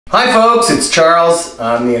Hi folks, it's Charles.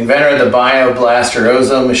 I'm the inventor of the BioBlaster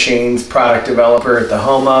ozone machines, product developer at the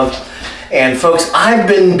home of. And folks, I've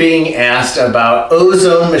been being asked about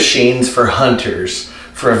ozone machines for hunters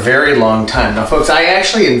for a very long time. Now folks, I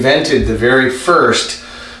actually invented the very first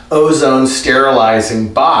ozone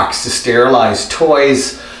sterilizing box to sterilize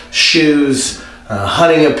toys, shoes,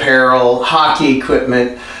 hunting apparel, hockey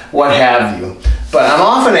equipment, what have you. But I'm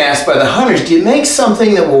often asked by the hunters, do you make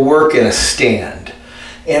something that will work in a stand?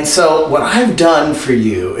 And so what I've done for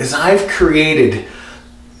you is I've created,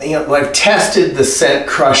 I've tested the scent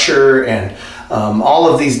crusher and all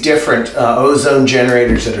of these different ozone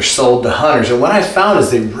generators that are sold to hunters. And what I found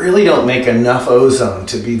is they really don't make enough ozone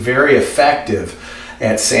to be very effective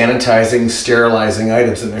at sanitizing, sterilizing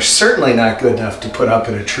items. And they're certainly not good enough to put up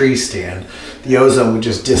in a tree stand. The ozone would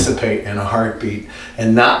just dissipate in a heartbeat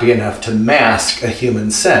and not be enough to mask a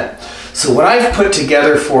human scent. So what I've put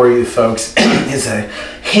together for you folks is a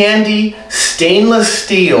handy stainless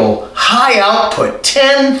steel high output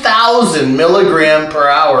 10,000 milligram per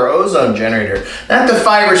hour ozone generator. Not the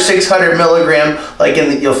 500 or 600 milligram like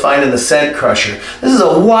you'll find in the scent crusher. This is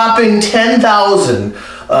a whopping 10,000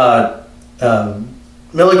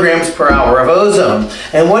 milligrams per hour of ozone.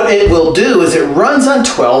 And what it will do is it runs on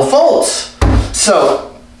 12 volts.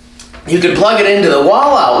 So you can plug it into the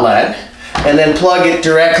wall outlet and then plug it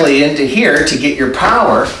directly into here to get your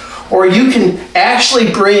power. Or you can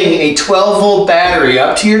actually bring a 12-volt battery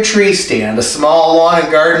up to your tree stand, a small lawn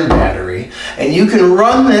and garden battery, and you can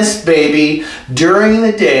run this baby during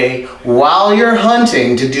the day while you're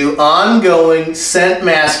hunting to do ongoing scent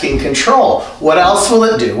masking control. What else will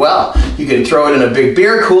it do? Well, you can throw it in a big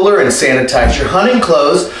beer cooler and sanitize your hunting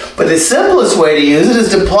clothes, but the simplest way to use it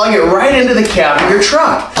is to plug it right into the cab of your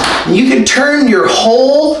truck. And you can turn your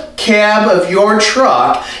whole cab of your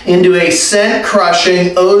truck into a scent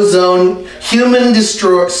crushing ozone,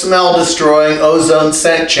 smell destroying ozone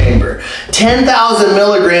scent chamber. 10,000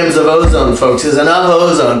 milligrams of ozone, folks, is enough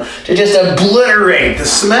ozone to just obliterate the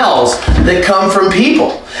smells that come from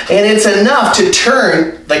people. And it's enough to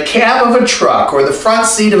turn the cab of a truck or the front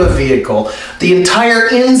seat of a vehicle, the entire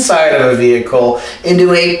inside of a vehicle,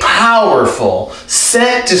 into a powerful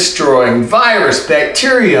scent destroying, virus,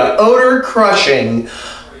 bacteria, odor crushing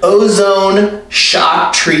ozone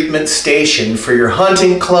shock treatment station for your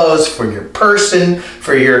hunting clothes, for your person,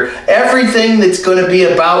 for your everything that's going to be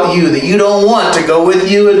about you that you don't want to go with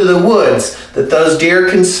you into the woods that those deer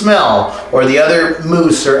can smell, or the other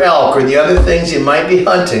moose or elk or the other things you might be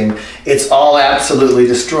hunting. It's all absolutely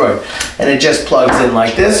destroyed. And it just plugs in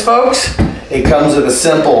like this, folks. It comes with a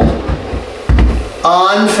simple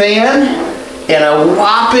on fan, and a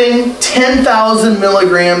whopping 10,000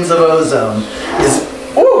 milligrams of ozone is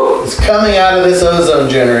coming out of this ozone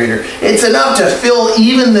generator. It's enough to fill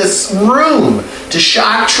even this room to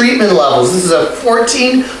shock treatment levels. This is a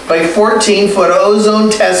 14 by 14 foot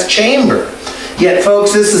ozone test chamber. Yet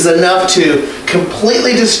folks, this is enough to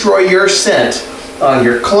completely destroy your scent on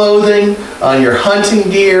your clothing, on your hunting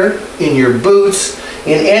gear, in your boots,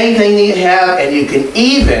 in anything you have, and you can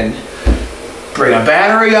even bring a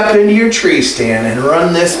battery up into your tree stand and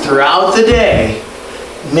run this throughout the day,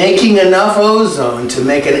 making enough ozone to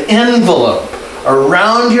make an envelope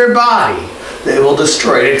around your body that will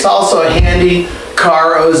destroy it. It's also a handy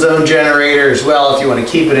car ozone generator as well if you want to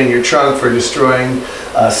keep it in your trunk for destroying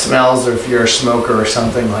smells, or if you're a smoker or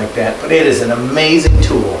something like that. But it is an amazing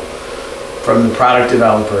tool from the product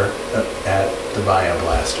developer at the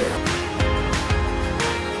BioBlaster.